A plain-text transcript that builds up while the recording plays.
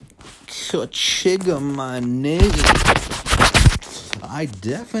Chigga, my nigga. I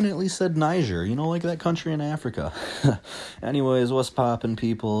definitely said Niger. You know, like that country in Africa. Anyways, what's poppin',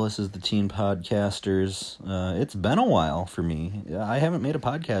 people? This is the Teen Podcasters. It's been a while for me. I haven't made a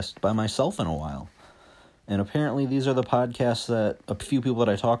podcast by myself in a while. And apparently these are the podcasts that a few people that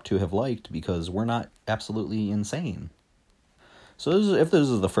I talk to have liked because we're not absolutely insane. So if this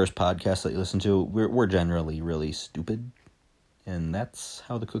is the first podcast that you listen to, we're generally really stupid. And that's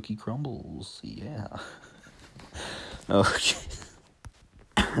how the cookie crumbles. Yeah. Okay.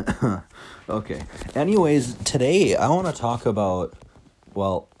 Okay. Anyways, today I want to talk about,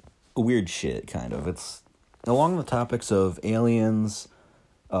 well, weird shit, kind of. It's along the topics of aliens,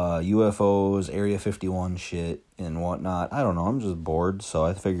 UFOs, Area 51 shit, and whatnot. I don't know, I'm just bored, so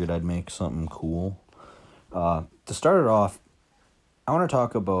I figured I'd make something cool. To start it off, I want to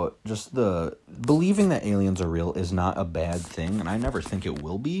talk about just the believing that aliens are real is not a bad thing, and I never think it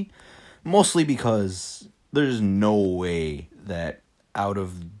will be, mostly because there's no way that out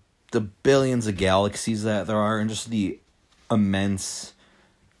of the billions of galaxies that there are and just the immense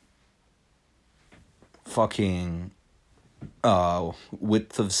fucking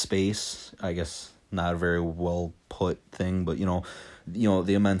width of space, I guess not a very well put thing, but you know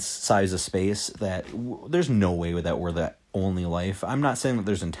the immense size of space, that there's no way that we're the only life. I'm not saying that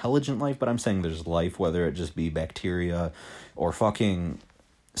there's intelligent life, but I'm saying there's life, whether it just be bacteria or fucking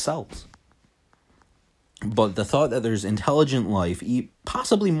cells. But the thought that there's intelligent life,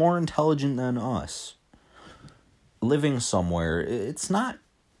 possibly more intelligent than us, living somewhere, it's not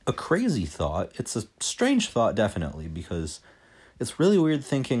a crazy thought. It's a strange thought, definitely, because it's really weird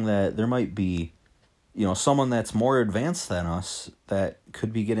thinking that there might be, someone that's more advanced than us that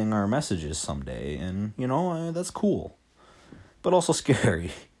could be getting our messages someday. And, that's cool. But also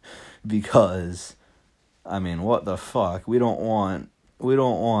scary. Because, I mean, what the fuck? We don't want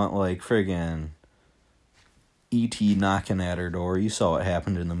like, friggin' E.T. knocking at her door. You saw what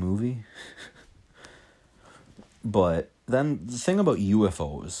happened in the movie. But then the thing about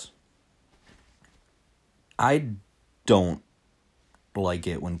UFOs, I don't like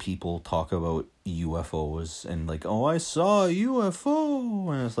it when people talk about UFOs and like, oh, I saw a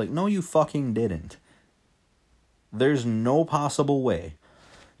UFO. And it's like, no, you fucking didn't. There's no possible way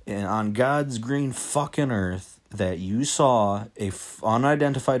on God's green fucking earth that you saw a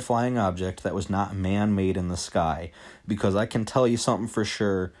unidentified flying object that was not man-made in the sky, because I can tell you something for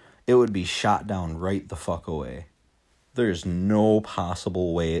sure, it would be shot down right the fuck away. There's no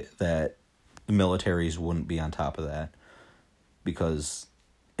possible way that the militaries wouldn't be on top of that, because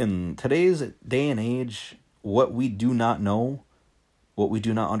in today's day and age, what we do not know, what we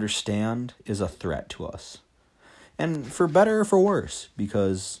do not understand, is a threat to us. And for better or for worse,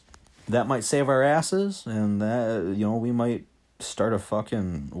 because that might save our asses, and that, we might start a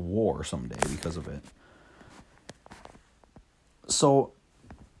fucking war someday because of it. So,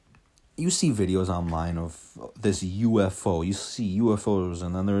 you see videos online of this UFO. You see UFOs,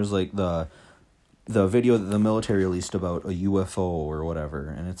 and then there's like the video that the military released about a UFO or whatever,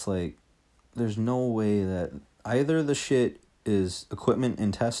 and it's like, there's no way that either the shit is equipment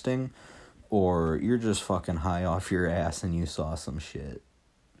in testing, or you're just fucking high off your ass and you saw some shit.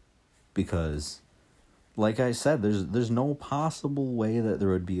 Because, like I said, there's no possible way that there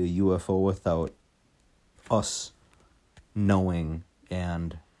would be a UFO without us knowing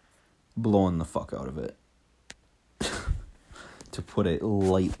and blowing the fuck out of it. To put it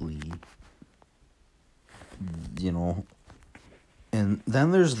lightly. And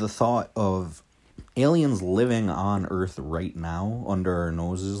then there's the thought of aliens living on Earth right now, under our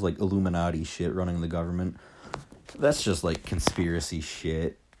noses, like Illuminati shit running the government. That's just like conspiracy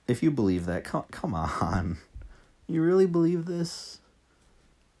shit. If you believe that, come on. You really believe this?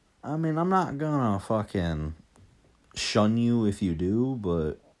 I mean, I'm not gonna fucking shun you if you do,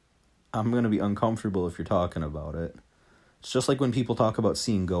 but I'm gonna be uncomfortable if you're talking about it. It's just like when people talk about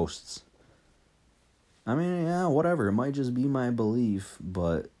seeing ghosts. I mean, yeah, whatever. It might just be my belief,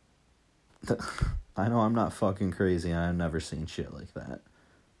 but I know I'm not fucking crazy, and I've never seen shit like that.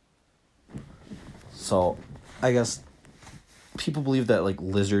 So, I guess people believe that, like,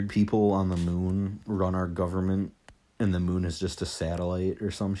 lizard people on the moon run our government, and the moon is just a satellite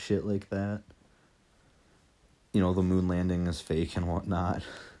or some shit like that. The moon landing is fake and whatnot.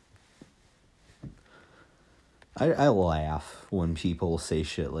 I laugh when people say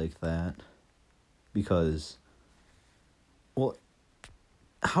shit like that. Because, well,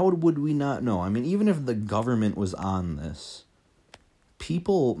 how would we not know? I mean, even if the government was on this,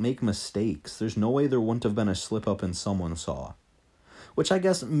 people make mistakes. There's no way there wouldn't have been a slip-up and someone saw. Which I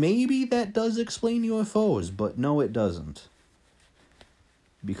guess maybe that does explain UFOs, but no, it doesn't.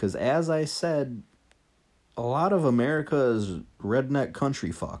 Because as I said, a lot of America is redneck country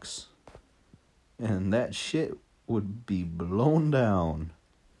fucks. And that shit would be blown down.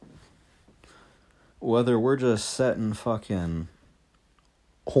 Whether we're just setting fucking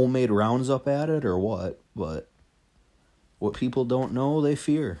homemade rounds up at it or what, but what people don't know, they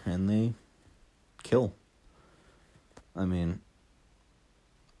fear, and they kill. I mean,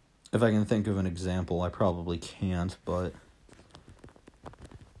 if I can think of an example, I probably can't, but,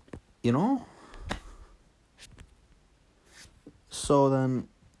 you know? So then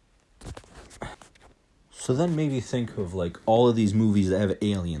maybe think of, like, all of these movies that have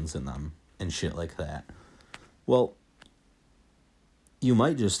aliens in them and shit like that. Well, you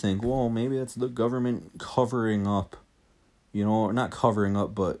might just think, well, maybe that's the government covering up, you know, not covering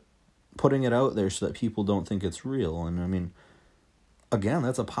up, but putting it out there so that people don't think it's real. And I mean, again,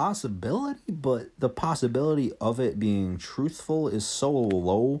 that's a possibility, but the possibility of it being truthful is so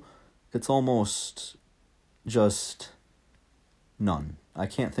low, it's almost just none. I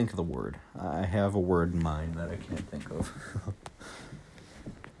can't think of the word. I have a word in mind that I can't think of.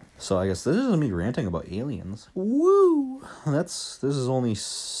 So I guess this is me ranting about aliens. Woo! This is only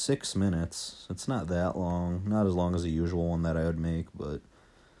 6 minutes. It's not that long. Not as long as the usual one that I would make, but,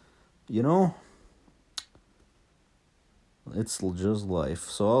 you know, it's just life.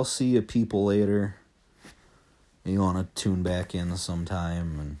 So I'll see you people later. You want to tune back in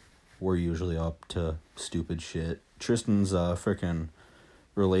sometime, and we're usually up to stupid shit. Tristan's a freaking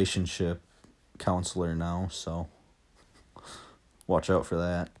relationship counselor now, so watch out for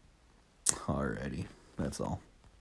that. Alrighty, that's all.